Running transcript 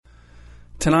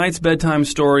Tonight's bedtime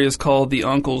story is called The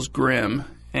Uncle's Grim,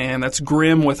 and that's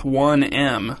Grim with one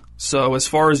M. So as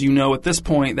far as you know at this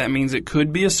point, that means it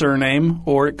could be a surname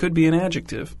or it could be an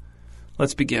adjective.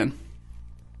 Let's begin.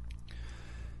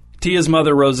 Tia's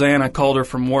mother, Rosanna, called her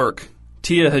from work.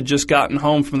 Tia had just gotten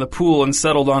home from the pool and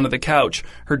settled onto the couch,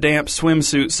 her damp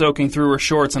swimsuit soaking through her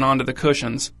shorts and onto the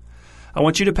cushions. "I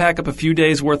want you to pack up a few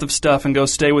days' worth of stuff and go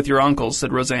stay with your uncles,"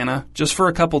 said Rosanna, "just for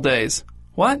a couple days."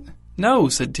 "What? No,"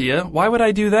 said Tia. "Why would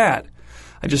I do that?"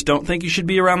 "I just don't think you should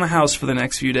be around the house for the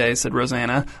next few days," said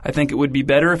Rosanna. "I think it would be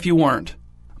better if you weren't."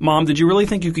 "Mom, did you really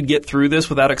think you could get through this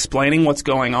without explaining what's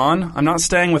going on? I'm not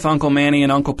staying with Uncle Manny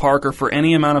and Uncle Parker for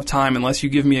any amount of time unless you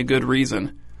give me a good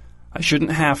reason." "I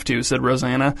shouldn't have to," said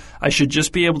Rosanna. "I should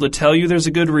just be able to tell you there's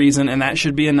a good reason, and that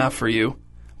should be enough for you."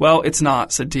 "Well, it's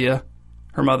not," said Tia.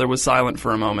 Her mother was silent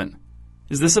for a moment.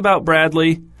 "Is this about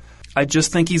Bradley?" "I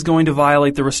just think he's going to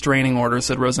violate the restraining order,"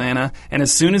 said Rosanna. "And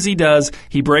as soon as he does,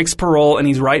 he breaks parole and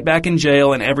he's right back in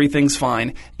jail and everything's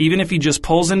fine. Even if he just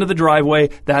pulls into the driveway,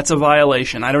 that's a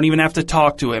violation. I don't even have to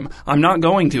talk to him. I'm not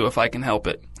going to if I can help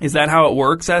it." "Is that how it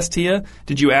works?" asked Tia.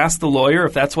 "Did you ask the lawyer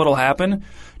if that's what'll happen?"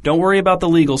 "Don't worry about the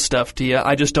legal stuff, Tia.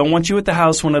 I just don't want you at the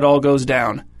house when it all goes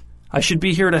down." "I should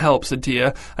be here to help," said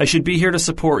Tia. "I should be here to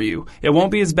support you. It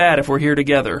won't be as bad if we're here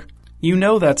together." "You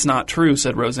know that's not true,"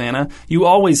 said Rosanna. "You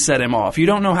always set him off. You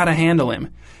don't know how to handle him."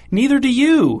 "Neither do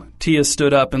you." Tia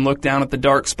stood up and looked down at the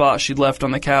dark spot she'd left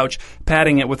on the couch,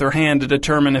 patting it with her hand to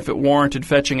determine if it warranted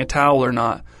fetching a towel or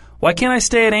not. "Why can't I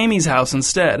stay at Amy's house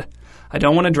instead?" "I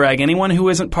don't want to drag anyone who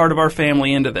isn't part of our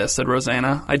family into this," said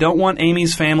Rosanna. "I don't want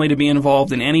Amy's family to be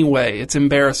involved in any way. It's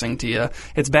embarrassing, Tia.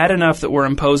 It's bad enough that we're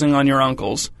imposing on your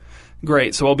uncles."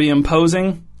 "Great, so I'll be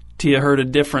imposing?" Tia heard a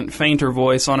different, fainter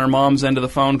voice on her mom's end of the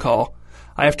phone call.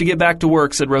 "I have to get back to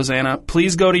work," said Rosanna.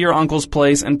 "Please go to your uncle's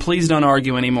place, and please don't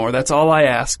argue anymore. That's all I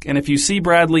ask. And if you see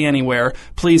Bradley anywhere,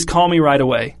 please call me right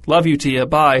away. Love you, Tia.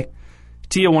 Bye."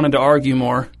 Tia wanted to argue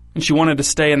more, and she wanted to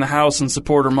stay in the house and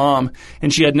support her mom,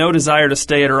 and she had no desire to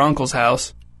stay at her uncle's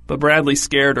house. But Bradley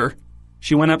scared her.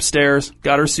 She went upstairs,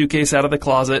 got her suitcase out of the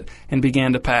closet, and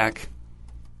began to pack.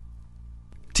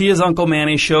 Tia's Uncle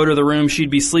Manny showed her the room she'd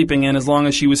be sleeping in as long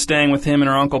as she was staying with him and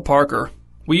her Uncle Parker.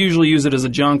 "We usually use it as a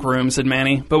junk room," said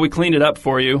Manny, "but we cleaned it up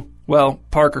for you. Well,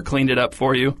 Parker cleaned it up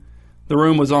for you." The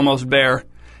room was almost bare.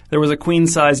 There was a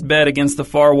queen-sized bed against the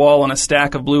far wall, and a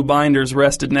stack of blue binders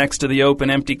rested next to the open,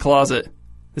 empty closet.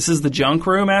 "This is the junk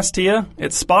room?" asked Tia.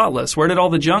 "It's spotless. Where did all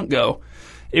the junk go?"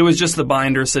 "It was just the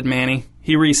binders," said Manny.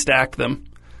 "He restacked them."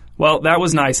 "Well, that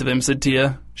was nice of him," said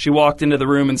Tia. She walked into the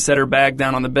room and set her bag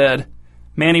down on the bed.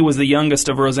 Manny was the youngest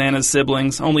of Rosanna's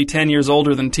siblings, only 10 years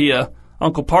older than Tia.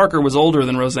 Uncle Parker was older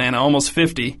than Rosanna, almost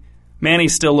 50. Manny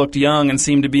still looked young and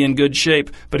seemed to be in good shape,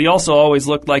 but he also always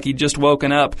looked like he'd just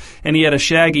woken up, and he had a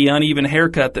shaggy, uneven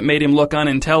haircut that made him look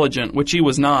unintelligent, which he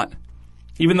was not.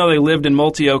 Even though they lived in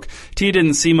Multioak, Tia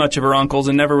didn't see much of her uncles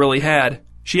and never really had.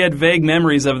 She had vague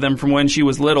memories of them from when she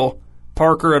was little.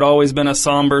 Parker had always been a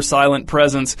somber, silent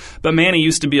presence, but Manny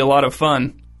used to be a lot of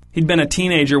fun. He'd been a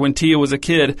teenager when Tia was a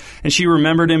kid, and she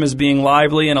remembered him as being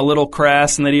lively and a little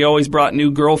crass, and that he always brought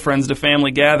new girlfriends to family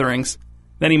gatherings.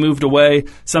 Then he moved away,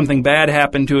 something bad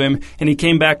happened to him, and he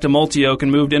came back to Multioak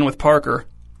and moved in with Parker.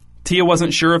 Tia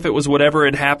wasn't sure if it was whatever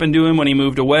had happened to him when he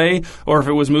moved away, or if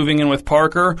it was moving in with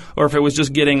Parker, or if it was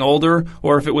just getting older,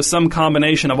 or if it was some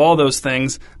combination of all those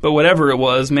things, but whatever it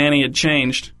was, Manny had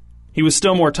changed. He was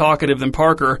still more talkative than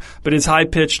Parker, but his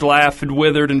high-pitched laugh had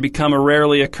withered and become a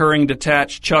rarely occurring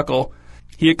detached chuckle.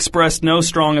 He expressed no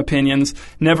strong opinions,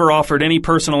 never offered any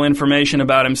personal information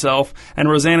about himself, and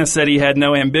Rosanna said he had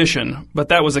no ambition, but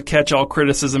that was a catch-all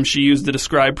criticism she used to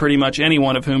describe pretty much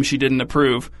anyone of whom she didn't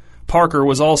approve. Parker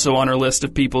was also on her list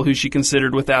of people who she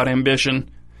considered without ambition.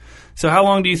 "So how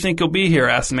long do you think you'll be here?"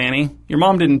 asked Manny. "Your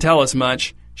mom didn't tell us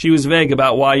much. She was vague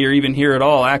about why you're even here at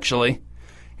all, actually."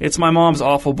 "It's my mom's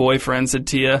awful boyfriend," said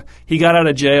Tia. "He got out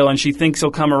of jail, and she thinks he'll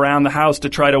come around the house to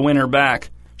try to win her back.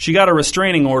 She got a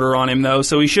restraining order on him, though,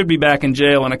 so he should be back in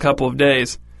jail in a couple of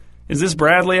days." "Is this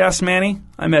Bradley?" asked Manny.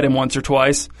 "I met him once or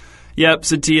twice." "Yep,"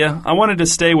 said Tia. "I wanted to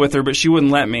stay with her, but she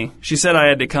wouldn't let me. She said I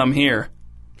had to come here."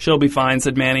 "She'll be fine,"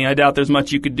 said Manny. "I doubt there's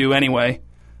much you could do anyway."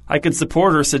 "I could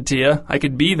support her," said Tia. "I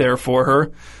could be there for her."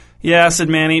 "Yeah," said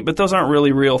Manny, "but those aren't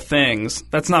really real things.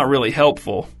 That's not really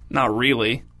helpful. Not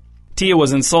really." Tia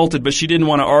was insulted, but she didn't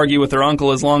want to argue with her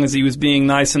uncle as long as he was being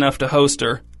nice enough to host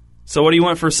her. "So what do you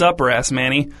want for supper?" asked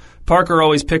Manny. "Parker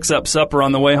always picks up supper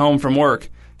on the way home from work.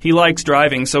 He likes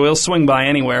driving, so he'll swing by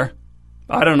anywhere."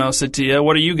 "I don't know," said Tia.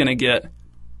 "What are you going to get?"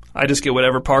 "I just get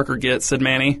whatever Parker gets," said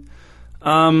Manny.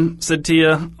 Said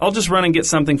Tia, "I'll just run and get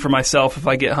something for myself if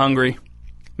I get hungry."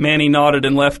 Manny nodded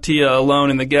and left Tia alone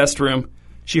in the guest room.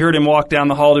 She heard him walk down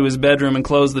the hall to his bedroom and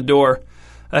close the door.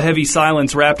 A heavy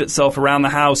silence wrapped itself around the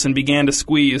house and began to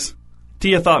squeeze.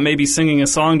 Tia thought maybe singing a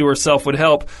song to herself would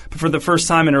help, but for the first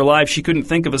time in her life she couldn't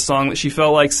think of a song that she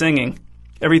felt like singing.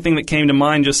 Everything that came to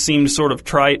mind just seemed sort of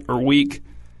trite or weak.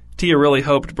 Tia really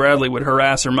hoped Bradley would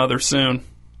harass her mother soon.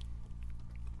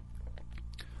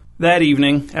 That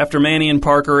evening, after Manny and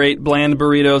Parker ate bland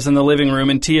burritos in the living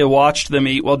room and Tia watched them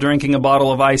eat while drinking a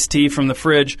bottle of iced tea from the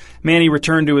fridge, Manny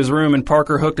returned to his room and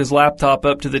Parker hooked his laptop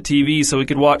up to the TV so he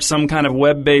could watch some kind of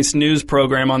web-based news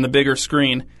program on the bigger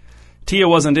screen. Tia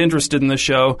wasn't interested in the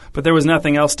show, but there was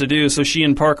nothing else to do, so she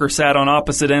and Parker sat on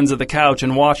opposite ends of the couch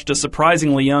and watched a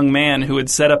surprisingly young man who had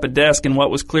set up a desk in what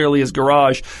was clearly his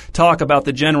garage talk about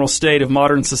the general state of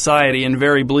modern society in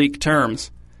very bleak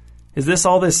terms. "Is this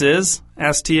all this is?"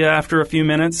 asked Tia after a few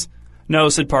minutes. "No,"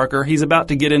 said Parker. "He's about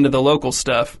to get into the local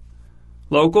stuff."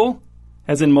 "Local?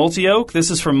 As in Multi-Oak?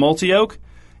 This is from Multi-Oak?"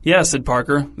 "Yeah," said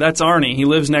Parker. "That's Arnie. He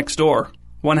lives next door.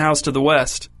 One house to the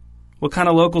west." "What kind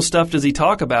of local stuff does he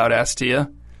talk about?" asked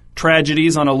Tia.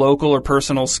 "Tragedies on a local or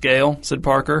personal scale," said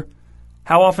Parker.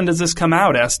 "How often does this come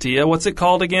out?" asked Tia. "What's it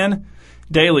called again?"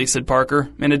 "Daily," said Parker,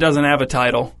 "and it doesn't have a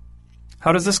title."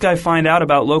 "How does this guy find out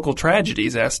about local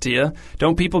tragedies?" asked Tia.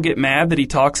 "Don't people get mad that he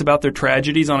talks about their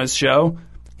tragedies on his show?"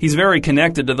 "He's very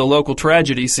connected to the local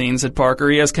tragedy scene," said Parker.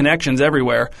 "He has connections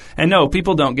everywhere. And no,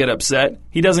 people don't get upset.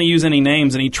 He doesn't use any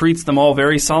names and he treats them all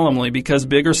very solemnly because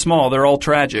big or small, they're all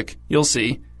tragic. You'll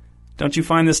see." "Don't you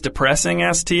find this depressing?"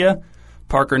 asked Tia.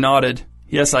 Parker nodded.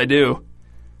 "Yes, I do."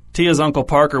 Tia's Uncle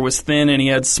Parker was thin and he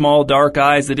had small, dark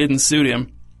eyes that didn't suit him.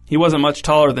 He wasn't much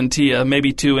taller than Tia,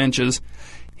 maybe 2 inches.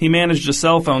 He managed a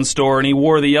cell phone store and he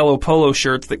wore the yellow polo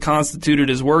shirts that constituted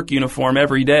his work uniform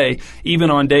every day, even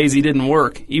on days he didn't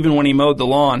work, even when he mowed the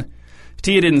lawn.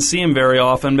 Tia didn't see him very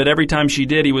often, but every time she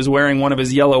did, he was wearing one of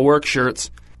his yellow work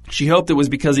shirts. She hoped it was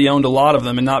because he owned a lot of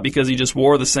them and not because he just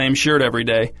wore the same shirt every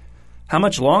day. "How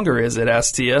much longer is it?"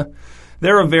 asked Tia.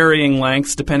 "They're of varying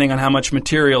lengths, depending on how much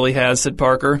material he has," said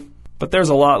Parker. "But there's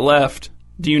a lot left.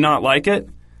 Do you not like it?"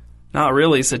 "Not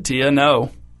really," said Tia. "No."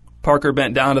 Parker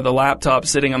bent down to the laptop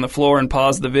sitting on the floor and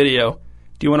paused the video.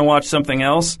 "Do you want to watch something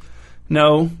else?"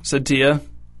 "No," said Tia.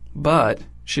 "But,"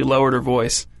 she lowered her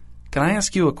voice, "can I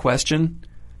ask you a question?"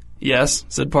 "Yes,"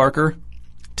 said Parker.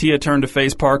 Tia turned to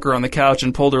face Parker on the couch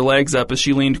and pulled her legs up as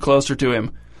she leaned closer to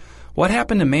him. "What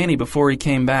happened to Manny before he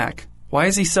came back? Why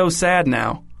is he so sad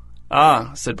now?"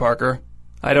 "Ah," said Parker.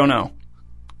 "I don't know."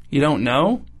 "You don't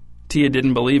know?" Tia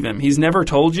didn't believe him. "He's never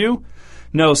told you?"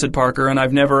 "No," said Parker, "and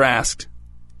I've never asked."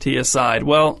 Tia sighed.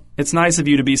 "Well, it's nice of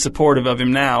you to be supportive of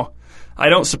him now." "I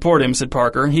don't support him," said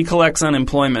Parker. "He collects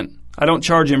unemployment. I don't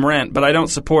charge him rent, but I don't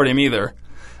support him either."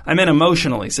 "I meant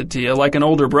emotionally," said Tia, "like an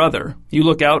older brother. You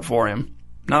look out for him."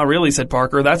 "Not really," said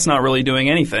Parker. "That's not really doing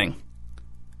anything."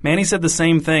 "Manny said the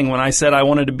same thing when I said I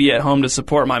wanted to be at home to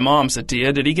support my mom," said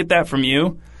Tia. "Did he get that from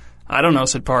you?" "I don't know,"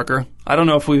 said Parker. "I don't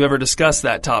know if we've ever discussed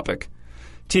that topic."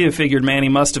 Tia figured Manny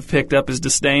must have picked up his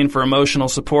disdain for emotional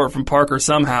support from Parker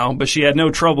somehow, but she had no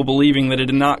trouble believing that it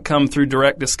did not come through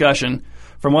direct discussion.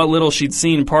 From what little she'd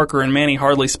seen, Parker and Manny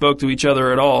hardly spoke to each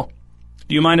other at all.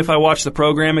 "Do you mind if I watch the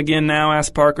program again now?"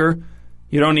 asked Parker.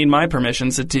 "You don't need my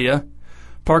permission," said Tia.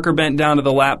 Parker bent down to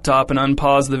the laptop and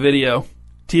unpaused the video.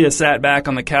 Tia sat back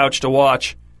on the couch to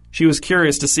watch. She was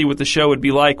curious to see what the show would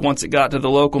be like once it got to the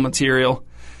local material.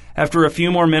 After a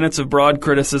few more minutes of broad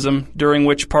criticism, during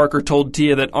which Parker told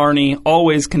Tia that Arnie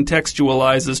always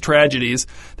contextualizes tragedies,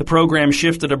 the program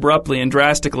shifted abruptly and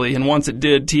drastically, and once it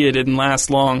did, Tia didn't last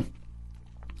long.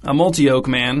 "A Multi-Oak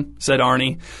man," said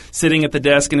Arnie, sitting at the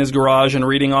desk in his garage and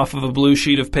reading off of a blue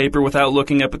sheet of paper without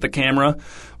looking up at the camera,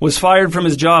 "was fired from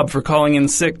his job for calling in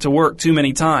sick to work too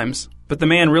many times. But the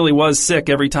man really was sick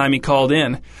every time he called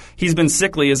in. He's been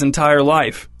sickly his entire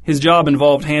life. His job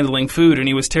involved handling food, and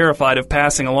he was terrified of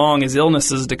passing along his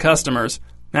illnesses to customers.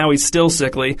 Now he's still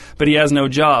sickly, but he has no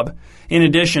job. In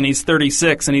addition, he's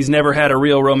 36, and he's never had a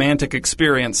real romantic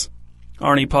experience."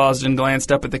 Arnie paused and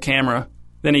glanced up at the camera.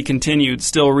 Then he continued,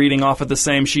 still reading off of the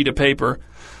same sheet of paper.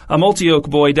 "A Multi-Oak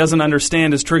boy doesn't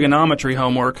understand his trigonometry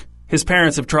homework. His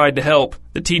parents have tried to help.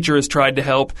 The teacher has tried to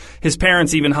help. His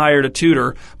parents even hired a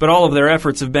tutor, but all of their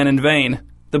efforts have been in vain.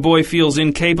 The boy feels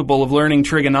incapable of learning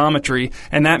trigonometry,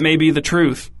 and that may be the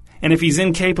truth. And if he's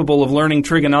incapable of learning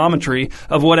trigonometry,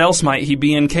 of what else might he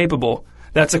be incapable?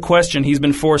 That's a question he's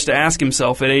been forced to ask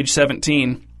himself at age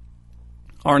 17.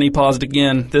 Arnie paused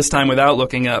again, this time without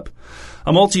looking up.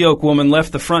 "A Multi-Oak woman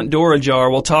left the front door ajar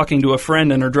while talking to a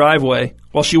friend in her driveway.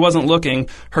 While she wasn't looking,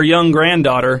 her young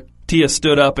granddaughter—" Tia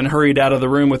stood up and hurried out of the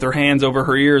room with her hands over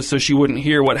her ears so she wouldn't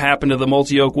hear what happened to the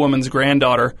Multi-Oak woman's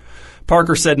granddaughter.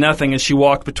 Parker said nothing as she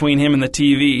walked between him and the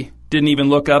TV. didn't even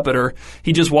look up at her.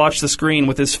 He just watched the screen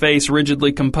with his face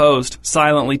rigidly composed,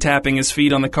 silently tapping his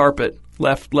feet on the carpet.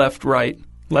 Left, left, right.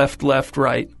 Left, left,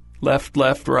 right. Left,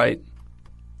 left, right.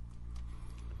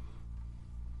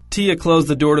 Tia closed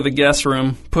the door to the guest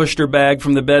room, pushed her bag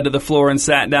from the bed to the floor, and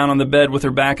sat down on the bed with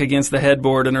her back against the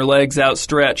headboard and her legs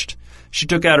outstretched. She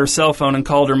took out her cell phone and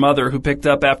called her mother, who picked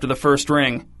up after the first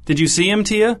ring. "Did you see him,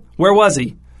 Tia? Where was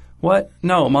he?" "What?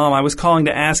 No, Mom, I was calling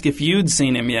to ask if you'd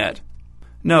seen him yet."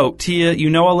 "No, Tia, you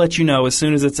know I'll let you know as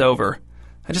soon as it's over."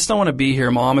 "I just don't want to be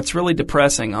here, Mom. It's really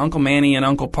depressing. Uncle Manny and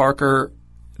Uncle Parker,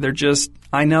 they're just—"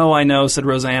 I know, said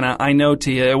Rosanna. "I know,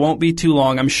 Tia. It won't be too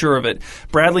long, I'm sure of it.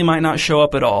 Bradley might not show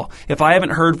up at all. If I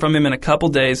haven't heard from him in a couple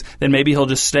days, then maybe he'll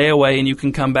just stay away and you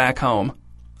can come back home."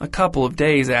 "A couple of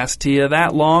days?" asked Tia.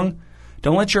 "That long?"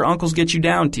 "Don't let your uncles get you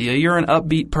down, Tia. You're an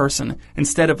upbeat person.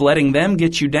 Instead of letting them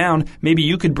get you down, maybe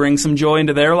you could bring some joy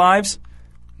into their lives?"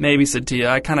 "Maybe," said Tia.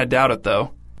 "I kind of doubt it,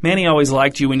 though. Manny always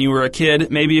liked you when you were a kid.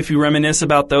 Maybe if you reminisce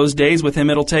about those days with him,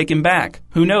 it'll take him back.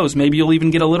 Who knows, maybe you'll even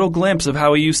get a little glimpse of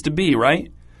how he used to be,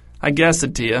 right?" "I guess,"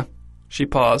 said Tia. She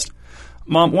paused.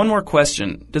 "Mom, one more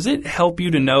question. Does it help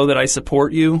you to know that I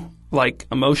support you, like,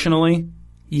 emotionally?"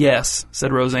 "Yes,"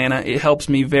 said Rosanna. "It helps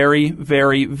me very,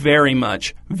 very, very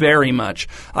much. Very much.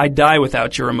 I'd die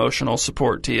without your emotional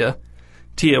support, Tia."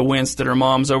 Tia winced at her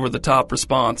mom's over-the-top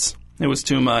response. It was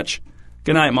too much.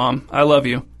 "Good night, Mom. I love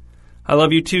you." "I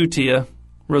love you too, Tia."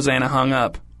 Rosanna hung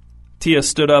up. Tia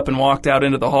stood up and walked out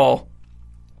into the hall.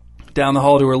 Down the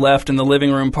hall to her left in the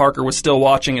living room, Parker was still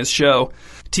watching his show.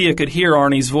 Tia could hear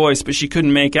Arnie's voice, but she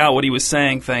couldn't make out what he was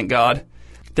saying, thank God.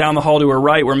 Down the hall to her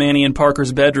right were Manny and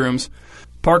Parker's bedrooms.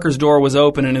 Parker's door was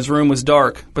open and his room was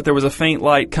dark, but there was a faint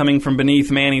light coming from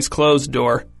beneath Manny's closed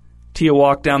door. Tia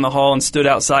walked down the hall and stood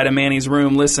outside of Manny's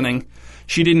room listening.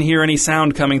 She didn't hear any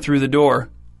sound coming through the door.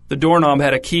 The doorknob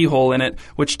had a keyhole in it,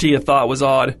 which Tia thought was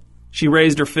odd. She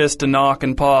raised her fist to knock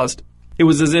and paused. It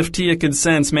was as if Tia could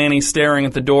sense Manny staring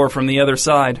at the door from the other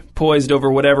side, poised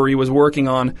over whatever he was working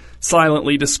on,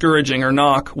 silently discouraging her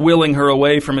knock, willing her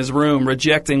away from his room,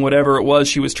 rejecting whatever it was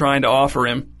she was trying to offer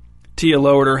him. Tia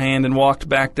lowered her hand and walked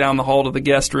back down the hall to the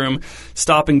guest room,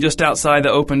 stopping just outside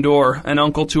the open door, an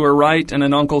uncle to her right and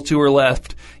an uncle to her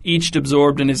left, each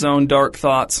absorbed in his own dark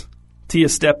thoughts. Tia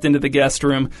stepped into the guest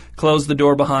room, closed the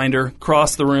door behind her,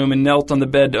 crossed the room, and knelt on the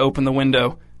bed to open the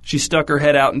window. She stuck her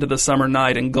head out into the summer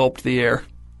night and gulped the air.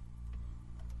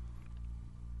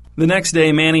 The next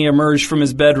day, Manny emerged from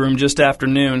his bedroom just after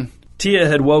noon. Tia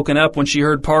had woken up when she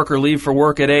heard Parker leave for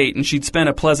work at 8, and she'd spent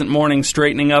a pleasant morning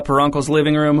straightening up her uncle's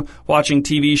living room, watching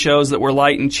TV shows that were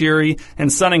light and cheery,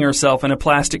 and sunning herself in a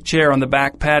plastic chair on the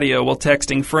back patio while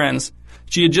texting friends.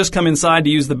 She had just come inside to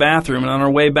use the bathroom, and on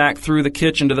her way back through the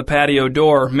kitchen to the patio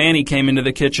door, Manny came into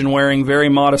the kitchen wearing very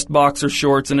modest boxer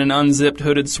shorts and an unzipped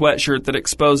hooded sweatshirt that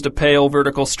exposed a pale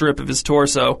vertical strip of his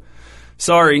torso.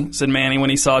 "Sorry," said Manny when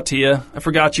he saw Tia. "I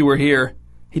forgot you were here."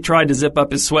 He tried to zip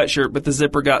up his sweatshirt, but the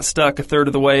zipper got stuck a third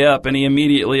of the way up, and he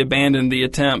immediately abandoned the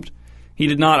attempt. He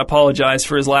did not apologize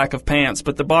for his lack of pants,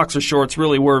 but the boxer shorts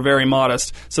really were very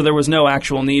modest, so there was no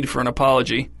actual need for an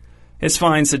apology. "It's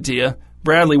fine," said Tia.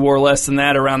 "Bradley wore less than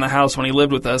that around the house when he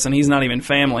lived with us, and he's not even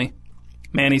family."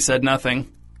 Manny said nothing.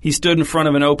 He stood in front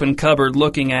of an open cupboard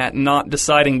looking at and not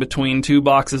deciding between 2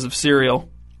 boxes of cereal.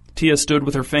 Tia stood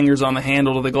with her fingers on the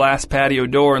handle to the glass patio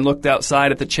door and looked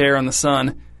outside at the chair in the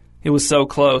sun. It was so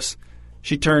close.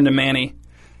 She turned to Manny.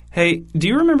 "Hey, do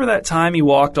you remember that time you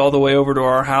walked all the way over to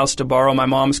our house to borrow my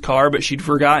mom's car, but she'd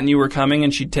forgotten you were coming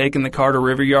and she'd taken the car to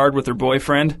Riveryard with her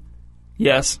boyfriend?"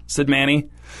 "Yes," said Manny.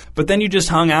 "But then you just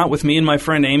hung out with me and my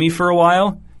friend Amy for a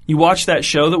while? You watched that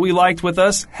show that we liked with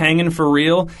us, Hangin' for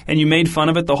Real, and you made fun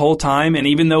of it the whole time, and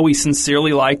even though we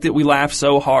sincerely liked it, we laughed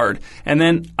so hard. And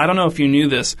then, I don't know if you knew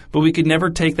this, but we could never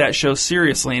take that show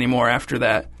seriously anymore after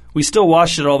that. We still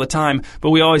watched it all the time, but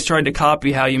we always tried to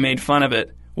copy how you made fun of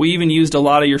it. We even used a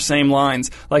lot of your same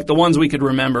lines, like the ones we could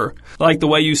remember. Like the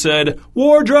way you said,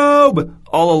 'Wardrobe!'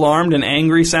 all alarmed and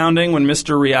angry sounding when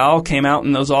Mr. Real came out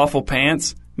in those awful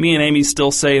pants. Me and Amy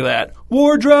still say that.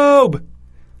 'Wardrobe!'"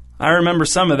 "I remember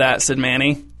some of that," said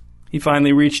Manny. He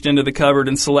finally reached into the cupboard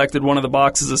and selected one of the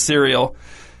boxes of cereal.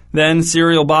 Then,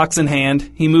 cereal box in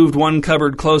hand, he moved one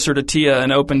cupboard closer to Tia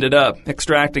and opened it up,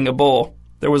 extracting a bowl.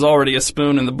 There was already a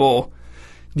spoon in the bowl.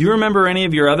 "Do you remember any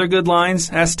of your other good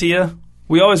lines?" asked Tia.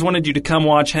 "We always wanted you to come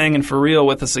watch Hangin' for Real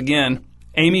with us again.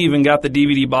 Amy even got the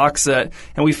DVD box set,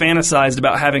 and we fantasized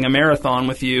about having a marathon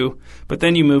with you. But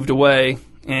then you moved away,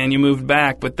 and you moved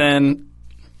back, but then...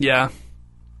 yeah.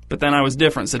 But then I was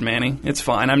different," said Manny. "It's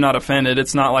fine. I'm not offended.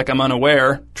 It's not like I'm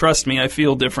unaware. Trust me, I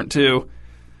feel different too."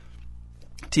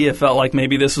 Tia felt like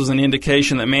maybe this was an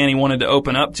indication that Manny wanted to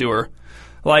open up to her.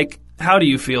 Like, how do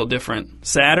you feel different?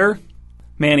 Sadder?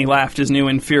 Manny laughed his new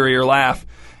inferior laugh.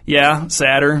 Yeah,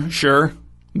 sadder, sure.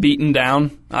 Beaten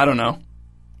down, I don't know.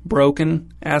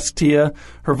 Broken? Asked Tia,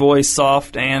 her voice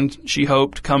soft and, she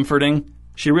hoped, comforting.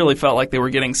 She really felt like they were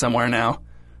getting somewhere now.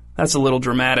 That's a little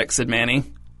dramatic, said Manny.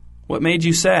 What made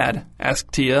you sad?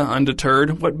 Asked Tia,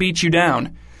 undeterred. What beat you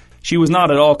down? She was not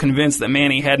at all convinced that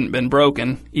Manny hadn't been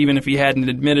broken, even if he hadn't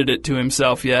admitted it to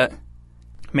himself yet.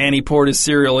 Manny poured his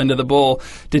cereal into the bowl,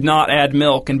 did not add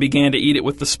milk, and began to eat it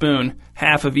with the spoon,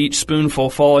 half of each spoonful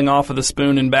falling off of the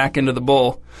spoon and back into the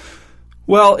bowl.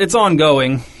 Well, it's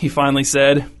ongoing, he finally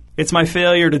said. It's my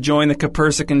failure to join the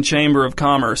Capersican Chamber of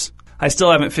Commerce. I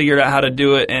still haven't figured out how to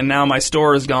do it, and now my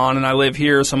store is gone, and I live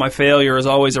here, so my failure is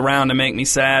always around to make me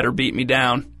sad or beat me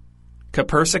down.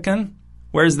 Capersican?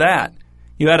 Where's that?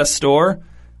 You had a store?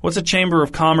 What's a Chamber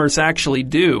of Commerce actually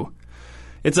do?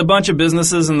 It's a bunch of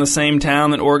businesses in the same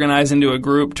town that organize into a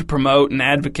group to promote and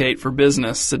advocate for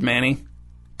business, said Manny.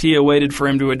 Tia waited for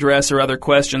him to address her other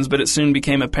questions, but it soon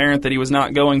became apparent that he was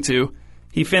not going to.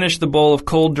 He finished the bowl of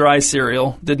cold, dry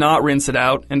cereal, did not rinse it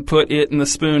out, and put it and the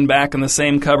spoon back in the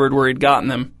same cupboard where he'd gotten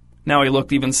them. Now he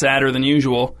looked even sadder than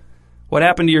usual. What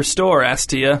happened to your store? Asked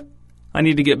Tia. I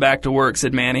need to get back to work,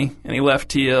 said Manny, and he left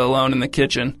Tia alone in the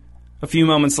kitchen. A few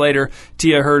moments later,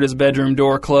 Tia heard his bedroom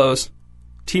door close.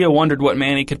 Tia wondered what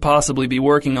Manny could possibly be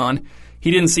working on.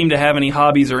 He didn't seem to have any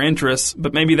hobbies or interests,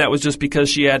 but maybe that was just because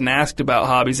she hadn't asked about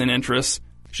hobbies and interests.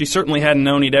 She certainly hadn't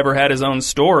known he'd ever had his own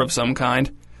store of some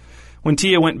kind. When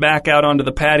Tia went back out onto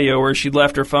the patio where she'd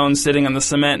left her phone sitting on the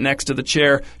cement next to the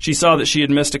chair, she saw that she had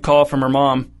missed a call from her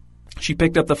mom. She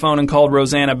picked up the phone and called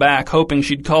Rosanna back, hoping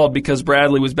she'd called because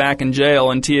Bradley was back in jail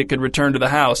and Tia could return to the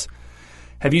house.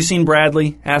 Have you seen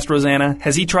Bradley? Asked Rosanna.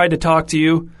 Has he tried to talk to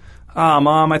you?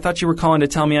 Mom, I thought you were calling to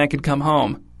tell me I could come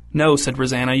home. No, said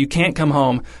Rosanna, you can't come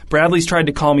home. Bradley's tried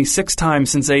to call me 6 times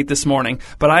since 8 this morning,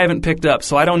 but I haven't picked up,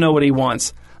 so I don't know what he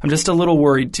wants. I'm just a little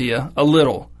worried, Tia. A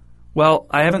little. Well,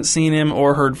 I haven't seen him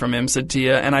or heard from him, said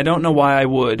Tia, and I don't know why I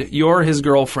would. You're his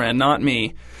girlfriend, not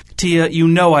me. Tia, you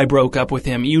know I broke up with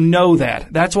him. You know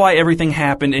that. That's why everything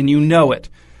happened, and you know it.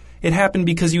 It happened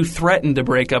because you threatened to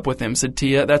break up with him, said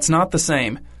Tia. That's not the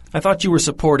same. I thought you were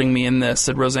supporting me in this,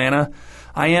 said Rosanna.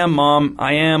 I am, Mom.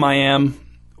 I am.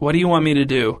 What do you want me to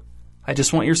do? I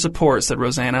just want your support, said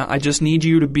Rosanna. I just need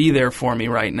you to be there for me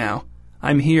right now.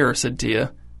 I'm here, said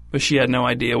Tia, but she had no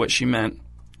idea what she meant.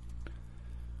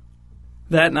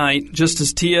 That night, just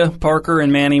as Tia, Parker,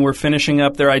 and Manny were finishing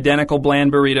up their identical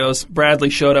bland burritos, Bradley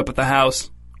showed up at the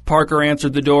house. Parker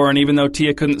answered the door, and even though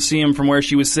Tia couldn't see him from where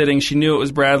she was sitting, she knew it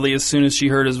was Bradley as soon as she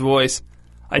heard his voice.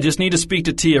 I just need to speak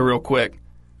to Tia real quick.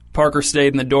 Parker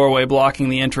stayed in the doorway, blocking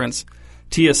the entrance.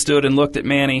 Tia stood and looked at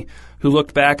Manny, who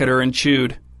looked back at her and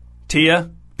chewed. Tia,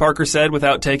 Parker said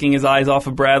without taking his eyes off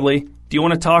of Bradley, do you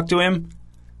want to talk to him?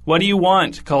 What do you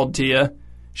want? Called Tia.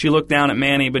 She looked down at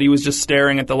Manny, but he was just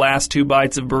staring at the last 2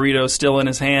 bites of burrito still in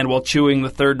his hand while chewing the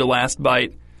third-to-last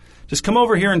bite. Just come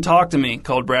over here and talk to me,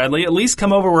 called Bradley. At least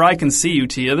come over where I can see you,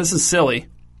 Tia. This is silly.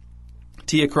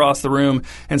 Tia crossed the room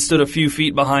and stood a few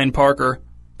feet behind Parker.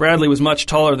 Bradley was much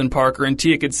taller than Parker, and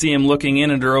Tia could see him looking in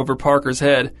at her over Parker's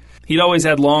head. He'd always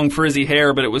had long, frizzy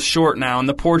hair, but it was short now, and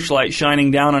the porch light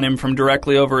shining down on him from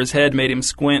directly over his head made him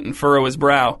squint and furrow his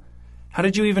brow. How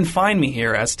did you even find me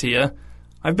here? Asked Tia.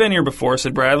 I've been here before,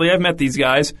 said Bradley. I've met these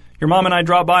guys. Your mom and I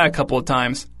dropped by a couple of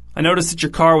times. I noticed that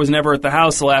your car was never at the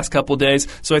house the last couple of days,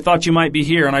 so I thought you might be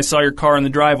here, and I saw your car in the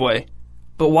driveway.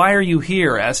 But why are you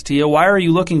here? Asked Tia. Why are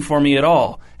you looking for me at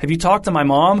all? Have you talked to my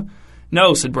mom?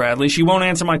 No, said Bradley. She won't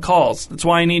answer my calls. That's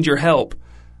why I need your help.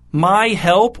 My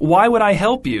help? Why would I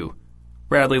help you?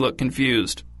 Bradley looked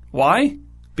confused. Why?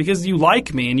 Because you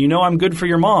like me and you know I'm good for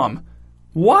your mom.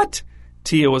 What?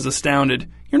 Tia was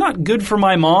astounded. You're not good for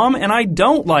my mom, and I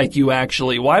don't like you,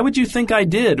 actually. Why would you think I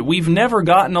did? We've never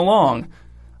gotten along.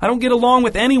 I don't get along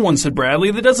with anyone, said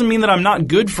Bradley. That doesn't mean that I'm not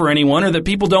good for anyone or that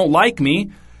people don't like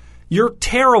me. You're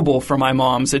terrible for my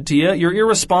mom, said Tia. You're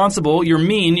irresponsible, you're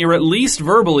mean, you're at least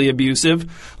verbally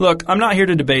abusive. Look, I'm not here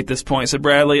to debate this point, said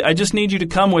Bradley. I just need you to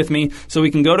come with me so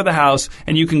we can go to the house,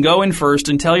 and you can go in first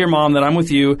and tell your mom that I'm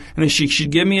with you and that she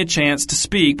should give me a chance to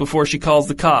speak before she calls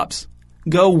the cops.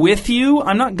 Go with you?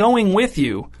 I'm not going with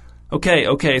you.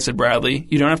 Okay, said Bradley.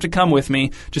 You don't have to come with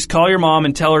me. Just call your mom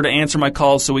and tell her to answer my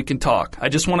calls so we can talk. I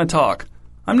just want to talk.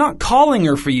 I'm not calling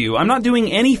her for you. I'm not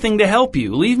doing anything to help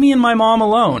you. Leave me and my mom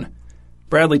alone.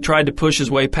 Bradley tried to push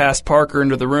his way past Parker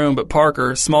into the room, but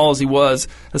Parker, small as he was,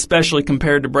 especially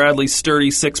compared to Bradley's sturdy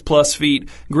 6+ feet,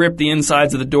 gripped the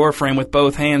insides of the doorframe with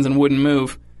both hands and wouldn't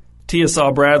move. Tia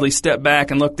saw Bradley step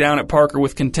back and look down at Parker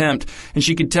with contempt, and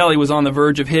she could tell he was on the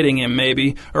verge of hitting him,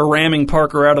 maybe, or ramming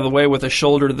Parker out of the way with a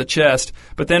shoulder to the chest.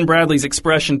 But then Bradley's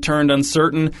expression turned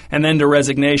uncertain and then to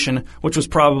resignation, which was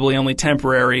probably only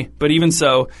temporary. But even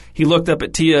so, he looked up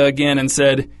at Tia again and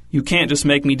said, "You can't just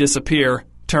make me disappear,"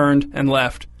 turned and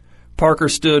left. Parker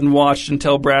stood and watched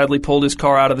until Bradley pulled his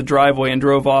car out of the driveway and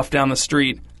drove off down the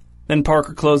street. Then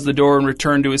Parker closed the door and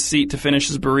returned to his seat to finish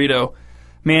his burrito.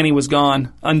 Manny was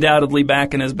gone, undoubtedly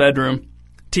back in his bedroom.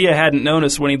 Tia hadn't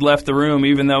noticed when he'd left the room,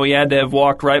 even though he had to have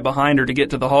walked right behind her to get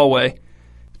to the hallway.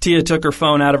 Tia took her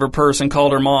phone out of her purse and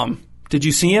called her mom. "Did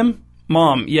you see him?"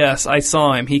 "Mom, yes, I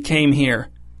saw him. He came here."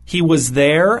 "He was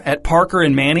there? At Parker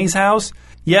and Manny's house?"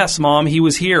 "Yes, Mom, he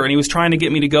was here, and he was trying to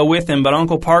get me to go with him, but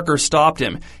Uncle Parker stopped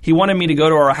him. He wanted me to go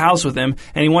to our house with him,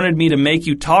 and he wanted me to make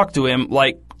you talk to him,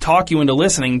 like talk you into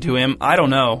listening to him. I don't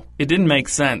know. It didn't make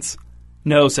sense."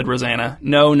 "No," said Rosanna.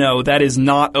 No, that is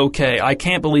not okay. I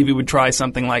can't believe he would try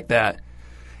something like that."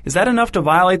 "Is that enough to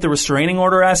violate the restraining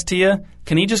order?" asked Tia.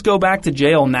 "Can he just go back to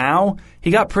jail now? He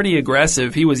got pretty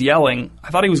aggressive. He was yelling. I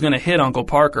thought he was going to hit Uncle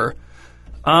Parker."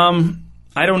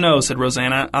 I don't know," said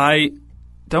Rosanna. "I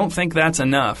don't think that's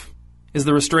enough. Is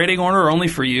the restraining order only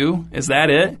for you? Is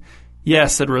that it?"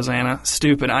 "Yes," said Rosanna.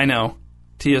 "Stupid, I know."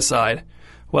 Tia sighed.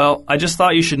 "Well, I just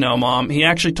thought you should know, Mom. He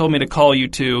actually told me to call you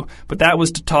too, but that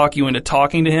was to talk you into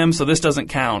talking to him, so this doesn't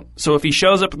count. So if he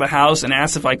shows up at the house and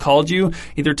asks if I called you,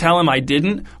 either tell him I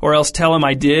didn't, or else tell him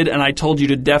I did and I told you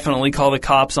to definitely call the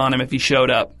cops on him if he showed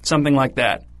up. Something like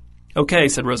that." "Okay,"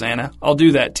 said Rosanna. "I'll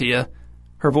do that, Tia."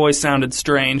 Her voice sounded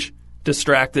strange,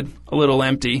 distracted, a little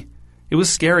empty. "It was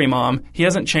scary, Mom. He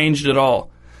hasn't changed at all."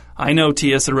 "I know,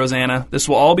 Tia," said Rosanna. "This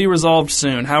will all be resolved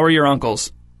soon. How are your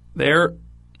uncles?" "They're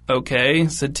okay,"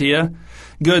 said Tia.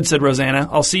 "Good," said Rosanna.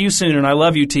 "I'll see you soon, and I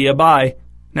love you, Tia. Bye."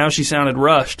 Now she sounded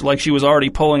rushed, like she was already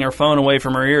pulling her phone away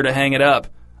from her ear to hang it up.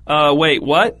 Wait,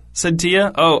 what?" said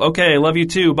Tia. "Oh, okay, love you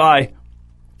too. Bye."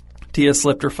 Tia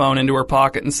slipped her phone into her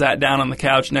pocket and sat down on the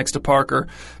couch next to Parker,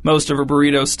 most of her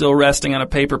burritos still resting on a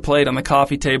paper plate on the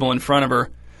coffee table in front of her.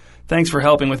 "Thanks for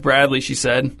helping with Bradley," she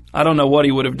said. "I don't know what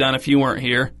he would have done if you weren't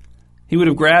here." "He would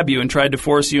have grabbed you and tried to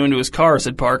force you into his car,"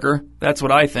 said Parker. "That's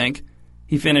what I think."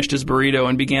 He finished his burrito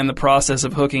and began the process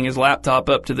of hooking his laptop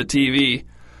up to the TV.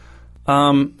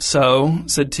 So,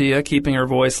 said Tia, keeping her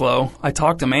voice low, "I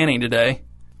talked to Manny today."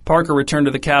 Parker returned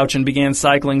to the couch and began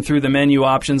cycling through the menu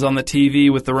options on the TV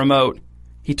with the remote.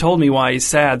 "He told me why he's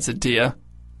sad," said Tia.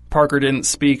 Parker didn't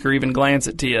speak or even glance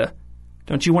at Tia.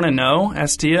 "Don't you want to know?"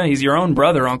 asked Tia. "He's your own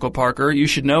brother, Uncle Parker. You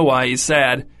should know why he's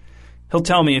sad." "He'll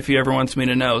tell me if he ever wants me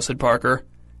to know," said Parker.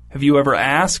 "Have you ever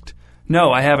asked?"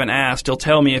 "No, I haven't asked. He'll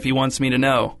tell me if he wants me to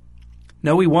know."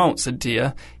 "No, he won't," said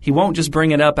Tia. "He won't just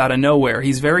bring it up out of nowhere.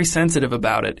 He's very sensitive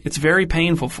about it. It's very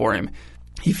painful for him.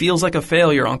 He feels like a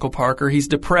failure, Uncle Parker. He's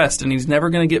depressed, and he's never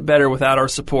going to get better without our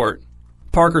support."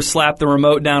 Parker slapped the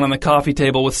remote down on the coffee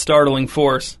table with startling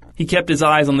force. He kept his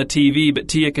eyes on the TV, but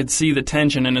Tia could see the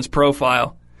tension in his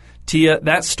profile. "Tia,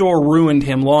 that store ruined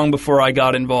him long before I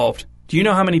got involved. Do you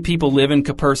know how many people live in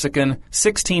Capersican?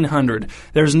 1,600.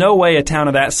 There's no way a town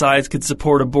of that size could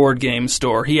support a board game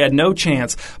store. He had no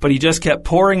chance, but he just kept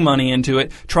pouring money into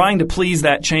it, trying to please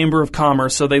that Chamber of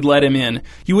Commerce so they'd let him in.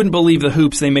 You wouldn't believe the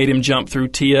hoops they made him jump through,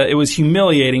 Tia. It was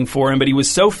humiliating for him, but he was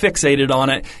so fixated on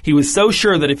it. He was so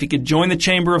sure that if he could join the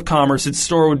Chamber of Commerce, his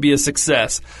store would be a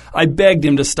success. I begged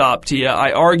him to stop, Tia.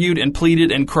 I argued and pleaded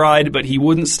and cried, but he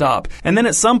wouldn't stop. And then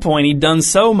at some point, he'd done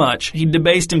so much, he'd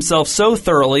debased himself so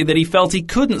thoroughly that he felt he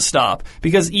couldn't stop,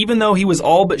 because even though he was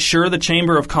all but sure the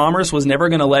Chamber of Commerce was never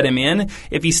going to let him in,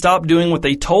 if he stopped doing what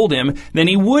they told him, then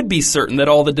he would be certain that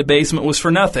all the debasement was for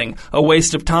nothing, a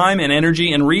waste of time and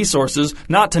energy and resources,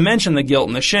 not to mention the guilt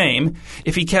and the shame.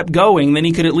 If he kept going, then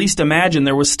he could at least imagine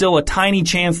there was still a tiny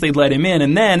chance they'd let him in,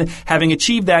 and then, having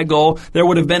achieved that goal, there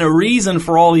would have been a reason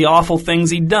for all the awful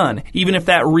things he'd done, even if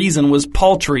that reason was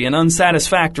paltry and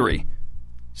unsatisfactory.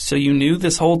 "So you knew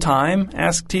this whole time?"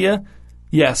 asked Tia.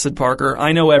 "Yes," said Parker.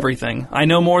 "I know everything. I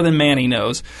know more than Manny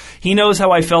knows. He knows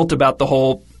how I felt about the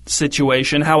whole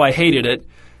situation, how I hated it.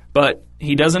 But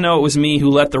he doesn't know it was me who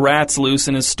let the rats loose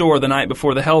in his store the night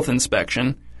before the health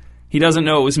inspection. He doesn't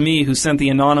know it was me who sent the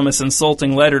anonymous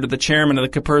insulting letter to the chairman of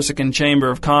the Capersican Chamber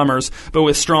of Commerce, but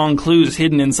with strong clues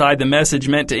hidden inside the message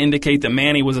meant to indicate that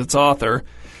Manny was its author.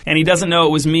 And he doesn't know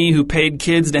it was me who paid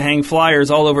kids to hang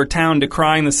flyers all over town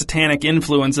decrying the satanic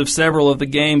influence of several of the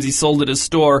games he sold at his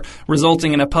store,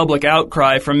 resulting in a public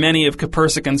outcry from many of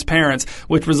Capersican's parents,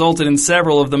 which resulted in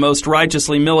several of the most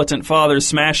righteously militant fathers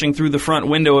smashing through the front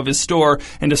window of his store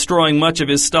and destroying much of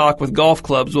his stock with golf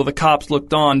clubs while the cops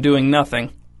looked on doing nothing."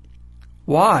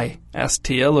 "Why?" asked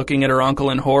Tia, looking at her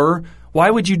uncle in horror. Why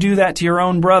would you do that to your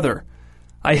own brother?"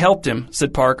 "I helped him,"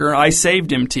 said Parker. "I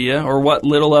saved him, Tia, or what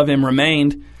little of him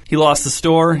remained. He lost the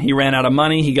store, he ran out of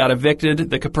money, he got evicted,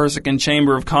 the Copersican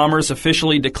Chamber of Commerce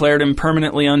officially declared him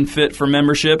permanently unfit for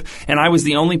membership, and I was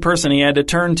the only person he had to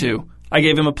turn to. I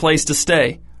gave him a place to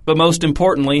stay. But most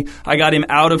importantly, I got him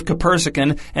out of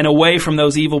Copersican and away from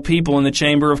those evil people in the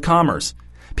Chamber of Commerce.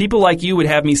 People like you would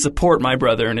have me support my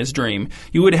brother in his dream.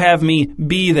 You would have me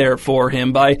be there for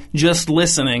him by just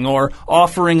listening or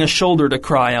offering a shoulder to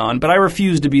cry on, but I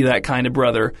refused to be that kind of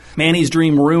brother. Manny's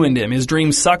dream ruined him. His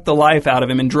dream sucked the life out of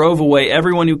him and drove away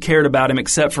everyone who cared about him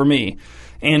except for me.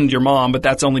 And your mom, but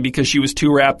that's only because she was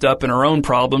too wrapped up in her own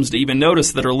problems to even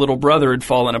notice that her little brother had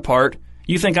fallen apart.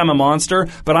 You think I'm a monster,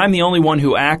 but I'm the only one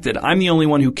who acted. I'm the only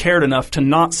one who cared enough to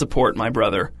not support my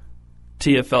brother."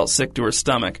 Tia felt sick to her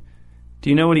stomach. "Do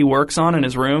you know what he works on in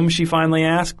his room?" she finally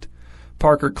asked.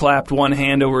 Parker clapped one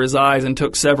hand over his eyes and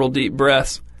took several deep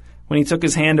breaths. When he took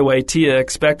his hand away, Tia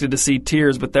expected to see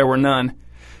tears, but there were none.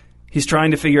 "He's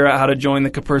trying to figure out how to join the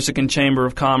Copersican Chamber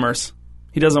of Commerce.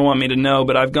 He doesn't want me to know,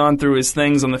 but I've gone through his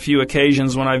things on the few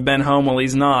occasions when I've been home while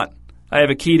he's not. I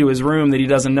have a key to his room that he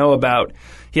doesn't know about.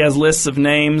 He has lists of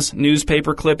names,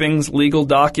 newspaper clippings, legal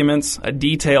documents, a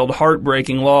detailed,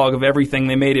 heartbreaking log of everything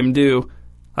they made him do.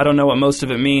 I don't know what most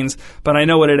of it means, but I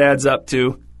know what it adds up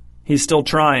to. He's still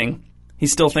trying. He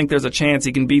still thinks there's a chance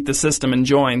he can beat the system and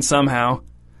join somehow."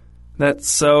 "That's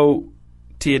so—"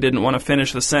 Tia didn't want to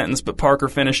finish the sentence, but Parker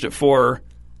finished it for her.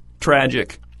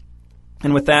 "Tragic."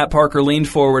 And with that, Parker leaned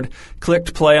forward,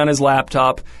 clicked play on his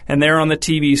laptop, and there on the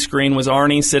TV screen was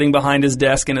Arnie sitting behind his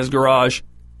desk in his garage.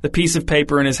 The piece of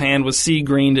paper in his hand was sea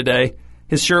green today.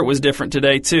 His shirt was different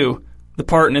today, too. The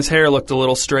part in his hair looked a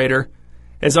little straighter.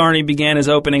 As Arnie began his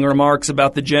opening remarks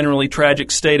about the generally tragic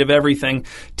state of everything,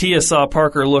 Tia saw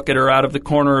Parker look at her out of the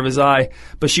corner of his eye,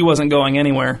 but she wasn't going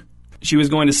anywhere. She was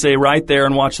going to stay right there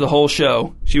and watch the whole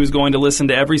show. She was going to listen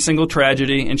to every single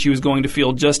tragedy, and she was going to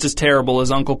feel just as terrible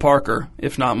as Uncle Parker,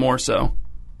 if not more so.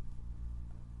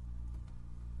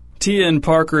 Tia and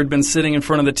Parker had been sitting in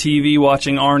front of the TV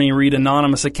watching Arnie read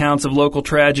anonymous accounts of local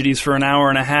tragedies for an hour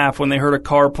and a half when they heard a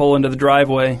car pull into the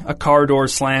driveway, a car door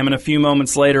slam, and a few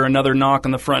moments later another knock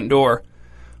on the front door.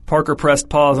 Parker pressed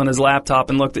pause on his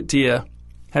laptop and looked at Tia.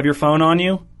 "Have your phone on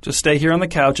you? Just stay here on the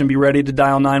couch and be ready to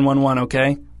dial 911,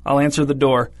 okay? I'll answer the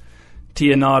door."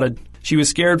 Tia nodded. She was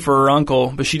scared for her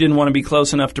uncle, but she didn't want to be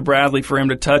close enough to Bradley for him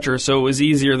to touch her, so it was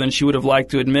easier than she would have liked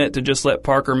to admit to just let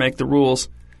Parker make the rules.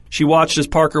 She watched as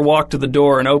Parker walked to the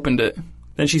door and opened it.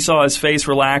 Then she saw his face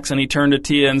relax and he turned to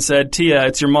Tia and said, "Tia,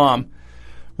 it's your mom."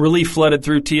 Relief flooded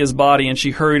through Tia's body and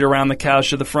she hurried around the couch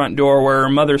to the front door where her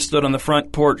mother stood on the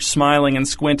front porch smiling and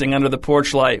squinting under the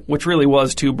porch light, which really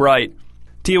was too bright.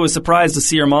 Tia was surprised to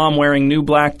see her mom wearing new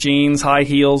black jeans, high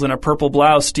heels, and a purple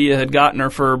blouse Tia had gotten her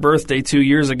for her birthday 2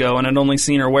 years ago and had only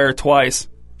seen her wear twice.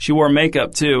 She wore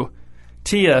makeup, too.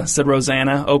 "Tia," said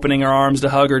Rosanna, opening her arms to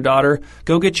hug her daughter,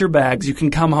 "go get your bags. You can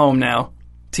come home now."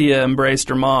 Tia embraced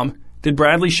her mom. "Did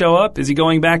Bradley show up? Is he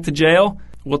going back to jail?"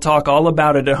 "We'll talk all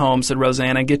about it at home," said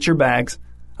Rosanna. "Get your bags."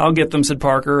 "I'll get them," said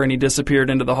Parker, and he disappeared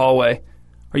into the hallway.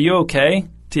 "Are you okay?"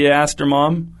 Tia asked her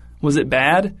mom. "Was it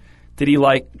bad? Did he,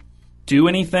 do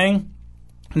anything?"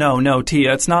 No,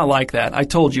 Tia, it's not like that. I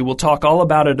told you, we'll talk all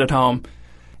about it at home."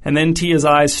 And then Tia's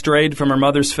eyes strayed from her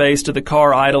mother's face to the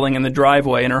car idling in the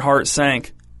driveway, and her heart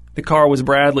sank. The car was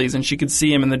Bradley's, and she could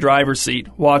see him in the driver's seat,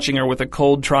 watching her with a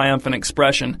cold, triumphant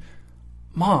expression.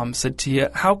 "Mom," said Tia,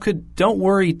 "Don't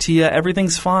worry, Tia,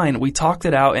 everything's fine. We talked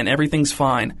it out, and everything's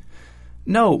fine."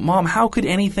 "No, Mom, how could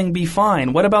anything be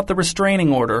fine? What about the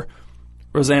restraining order?"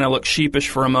 Rosanna looked sheepish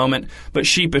for a moment, but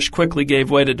sheepish quickly gave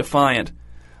way to defiant.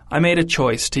 "I made a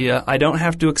choice, Tia. I don't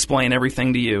have to explain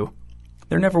everything to you."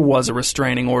 "There never was a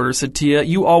restraining order," said Tia.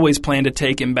 "You always planned to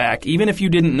take him back, even if you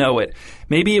didn't know it.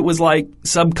 Maybe it was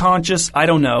subconscious, I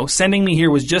don't know. Sending me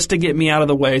here was just to get me out of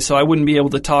the way so I wouldn't be able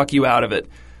to talk you out of it."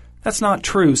 "That's not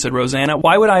true," said Rosanna.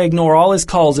 "Why would I ignore all his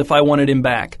calls if I wanted him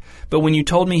back? But when you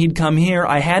told me he'd come here,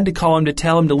 I had to call him to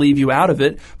tell him to leave you out of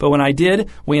it. But when I did,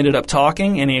 we ended up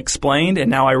talking, and he explained,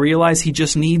 and now I realize he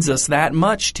just needs us that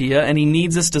much, Tia, and he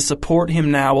needs us to support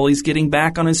him now while he's getting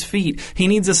back on his feet. He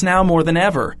needs us now more than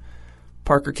ever."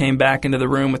 Parker came back into the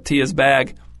room with Tia's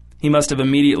bag. He must have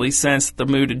immediately sensed that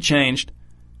the mood had changed.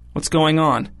 "What's going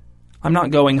on?" "I'm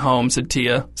not going home," said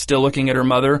Tia, still looking at her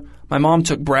mother. "My mom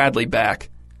took Bradley back."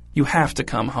 "You have to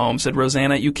come home," said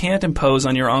Rosanna. "You can't impose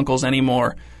on your uncles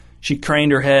anymore." She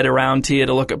craned her head around Tia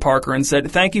to look at Parker and said,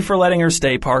 "Thank you for letting her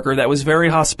stay, Parker. That was very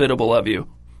hospitable of you."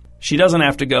 "She doesn't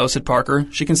have to go," said Parker.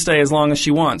 "She can stay as long as she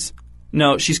wants."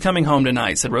 "No, she's coming home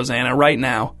tonight," said Rosanna, "right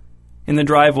now." In the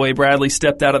driveway, Bradley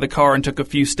stepped out of the car and took a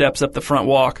few steps up the front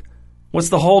walk. "What's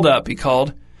the holdup?" he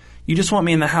called. "You just want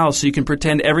me in the house so you can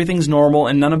pretend everything's normal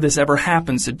and none of this ever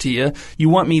happened," said Tia. "You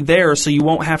want me there so you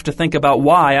won't have to think about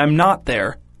why I'm not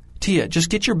there." "Tia, just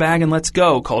get your bag and let's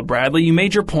go," called Bradley. "You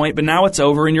made your point, but now it's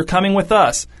over and you're coming with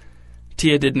us."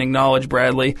 Tia didn't acknowledge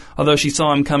Bradley, although she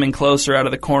saw him coming closer out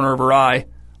of the corner of her eye.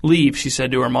 "Leave," she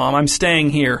said to her mom. "I'm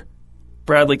staying here."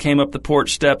 Bradley came up the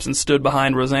porch steps and stood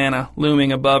behind Rosanna,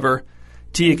 looming above her.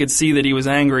 Tia could see that he was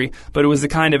angry, but it was the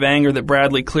kind of anger that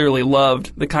Bradley clearly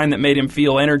loved, the kind that made him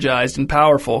feel energized and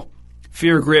powerful.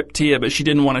 Fear gripped Tia, but she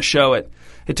didn't want to show it.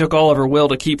 It took all of her will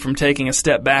to keep from taking a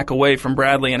step back away from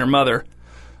Bradley and her mother.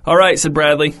 "All right," said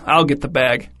Bradley. "I'll get the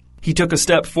bag." He took a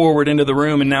step forward into the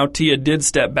room, and now Tia did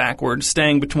step backward,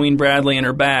 staying between Bradley and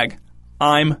her bag.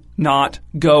 "I'm not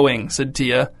going," said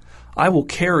Tia. "I will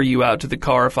carry you out to the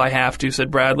car if I have to,"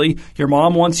 said Bradley. "Your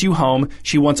mom wants you home.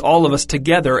 She wants all of us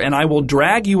together, and I will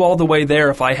drag you all the way there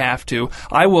if I have to.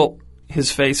 I will—"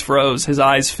 His face froze, his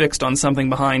eyes fixed on something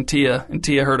behind Tia, and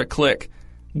Tia heard a click.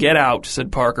 "Get out,"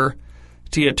 said Parker.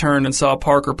 Tia turned and saw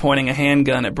Parker pointing a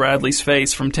handgun at Bradley's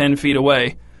face from 10 feet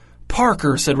away.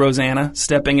 "Parker," said Rosanna,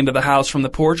 stepping into the house from the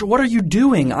porch. "What are you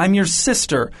doing? I'm your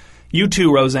sister." "You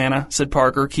too, Rosanna," said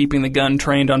Parker, keeping the gun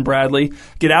trained on Bradley.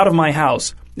 "Get out of my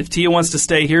house. If Tia wants to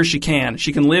stay here, she can.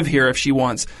 She can live here if she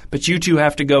wants. But you two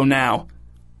have to go now."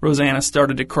 Rosanna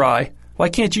started to cry. "Why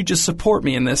can't you just support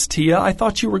me in this, Tia? I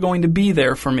thought you were going to be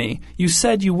there for me. You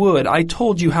said you would. I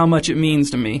told you how much it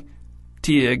means to me."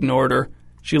 Tia ignored her.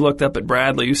 She looked up at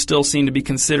Bradley, who still seemed to be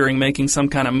considering making some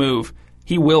kind of move.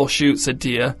 "He will shoot," said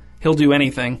Tia. "He'll do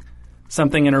anything."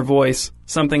 Something in her voice,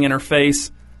 something in her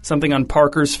face, something on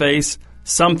Parker's face,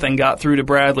 something got through to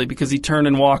Bradley because he turned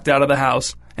and walked out of the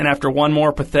house. And after one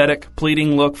more pathetic,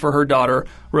 pleading look for her daughter,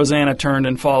 Rosanna turned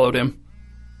and followed him.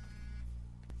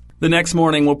 The next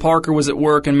morning, while Parker was at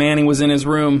work and Manny was in his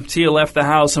room, Tia left the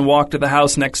house and walked to the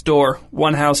house next door,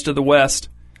 one house to the west.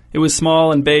 It was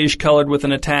small and beige-colored with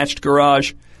an attached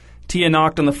garage. Tia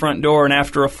knocked on the front door, and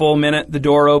after a full minute, the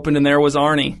door opened and there was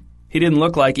Arnie. He didn't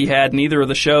look like he had in either of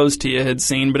the shows Tia had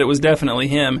seen, but it was definitely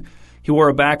him. He wore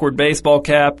a backward baseball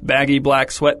cap, baggy black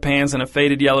sweatpants, and a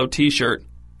faded yellow T-shirt.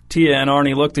 Tia and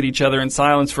Arnie looked at each other in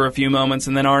silence for a few moments,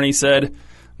 and then Arnie said,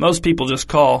 "Most people just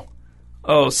call."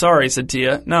 "Oh, sorry," said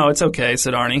Tia. "No, it's okay,"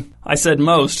 said Arnie. "I said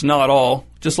most, not all.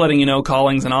 Just letting you know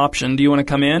calling's an option. Do you want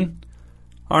to come in?"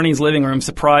 Arnie's living room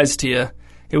surprised Tia.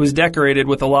 It was decorated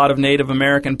with a lot of Native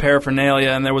American paraphernalia,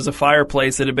 and there was a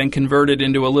fireplace that had been converted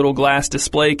into a little glass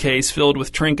display case filled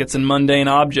with trinkets and mundane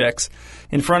objects.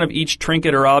 In front of each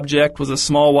trinket or object was a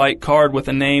small white card with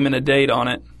a name and a date on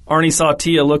it. Arnie saw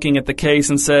Tia looking at the case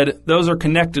and said, "Those are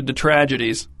connected to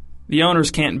tragedies. The owners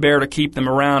can't bear to keep them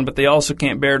around, but they also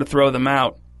can't bear to throw them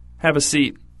out. Have a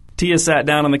seat." Tia sat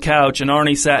down on the couch, and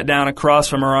Arnie sat down across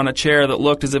from her on a chair that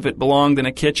looked as if it belonged in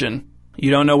a kitchen.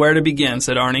 "You don't know where to begin,"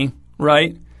 said Arnie.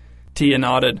 "Right?" Tia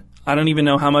nodded. "I don't even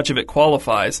know how much of it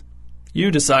qualifies."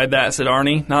 "You decide that," said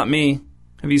Arnie, "not me.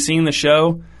 Have you seen the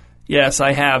show?" "Yes,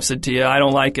 I have," said Tia. "I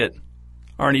don't like it."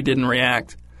 Arnie didn't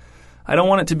react. "I don't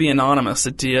want it to be anonymous,"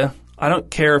 said Tia. "I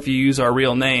don't care if you use our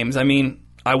real names.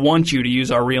 I want you to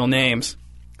use our real names."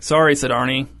 "Sorry," said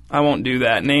Arnie. "I won't do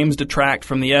that. Names detract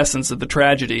from the essence of the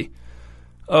tragedy."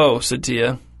 "Oh," said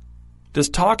Tia. "Does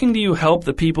talking to you help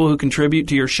the people who contribute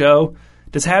to your show?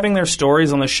 Does having their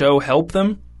stories on the show help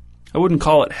them?" "I wouldn't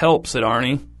call it help," said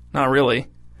Arnie. "Not really."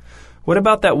 "What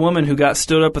about that woman who got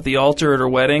stood up at the altar at her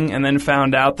wedding and then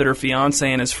found out that her fiancé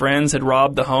and his friends had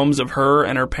robbed the homes of her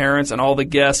and her parents and all the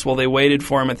guests while they waited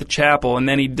for him at the chapel, and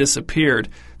then he disappeared?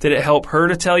 Did it help her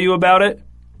to tell you about it?"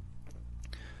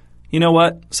 "You know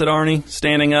what?" said Arnie,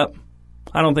 standing up.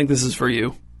 "I don't think this is for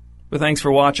you. But thanks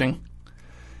for watching."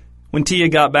 When Tia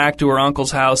got back to her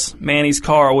uncle's house, Manny's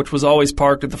car, which was always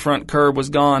parked at the front curb, was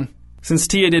gone. Since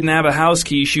Tia didn't have a house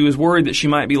key, she was worried that she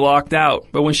might be locked out,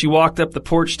 but when she walked up the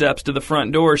porch steps to the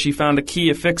front door, she found a key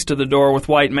affixed to the door with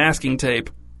white masking tape.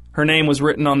 Her name was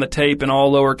written on the tape in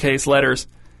all lowercase letters.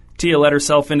 Tia let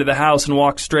herself into the house and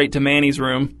walked straight to Manny's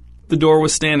room. The door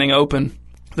was standing open.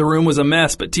 The room was a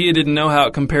mess, but Tia didn't know how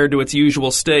it compared to its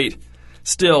usual state.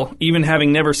 Still, even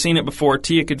having never seen it before,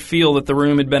 Tia could feel that the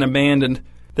room had been abandoned.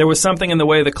 There was something in the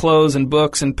way the clothes and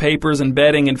books and papers and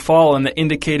bedding had fallen that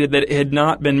indicated that it had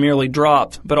not been merely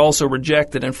dropped, but also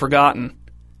rejected and forgotten.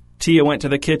 Tia went to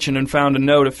the kitchen and found a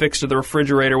note affixed to the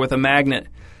refrigerator with a magnet.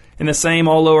 In the same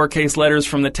all lowercase letters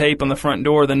from the tape on the front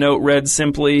door, the note read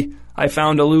simply, "I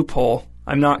found a loophole.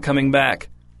 I'm not coming back."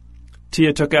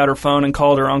 Tia took out her phone and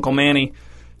called her Uncle Manny.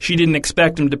 She didn't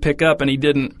expect him to pick up, and he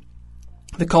didn't.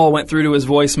 The call went through to his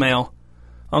voicemail.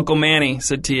 "Uncle Manny,"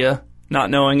 said Tia, not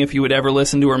knowing if he would ever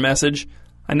listen to her message,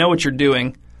 "I know what you're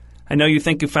doing. I know you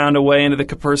think you found a way into the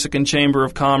Capersican Chamber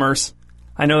of Commerce.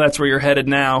 I know that's where you're headed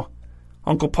now.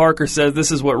 Uncle Parker says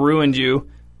this is what ruined you.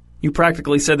 You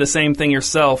practically said the same thing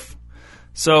yourself.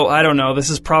 So, I don't know, this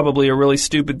is probably a really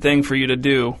stupid thing for you to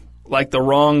do. Like the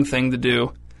wrong thing to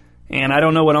do. And I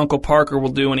don't know what Uncle Parker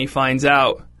will do when he finds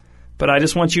out. But I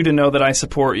just want you to know that I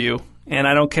support you. And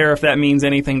I don't care if that means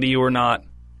anything to you or not.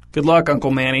 Good luck,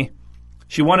 Uncle Manny.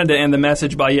 She wanted to end the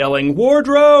message by yelling,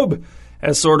 "Wardrobe!"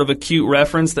 as sort of a cute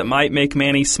reference that might make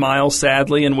Manny smile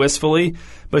sadly and wistfully,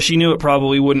 but she knew it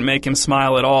probably wouldn't make him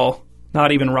smile at all,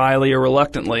 not even wryly or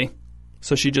reluctantly.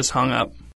 So she just hung up.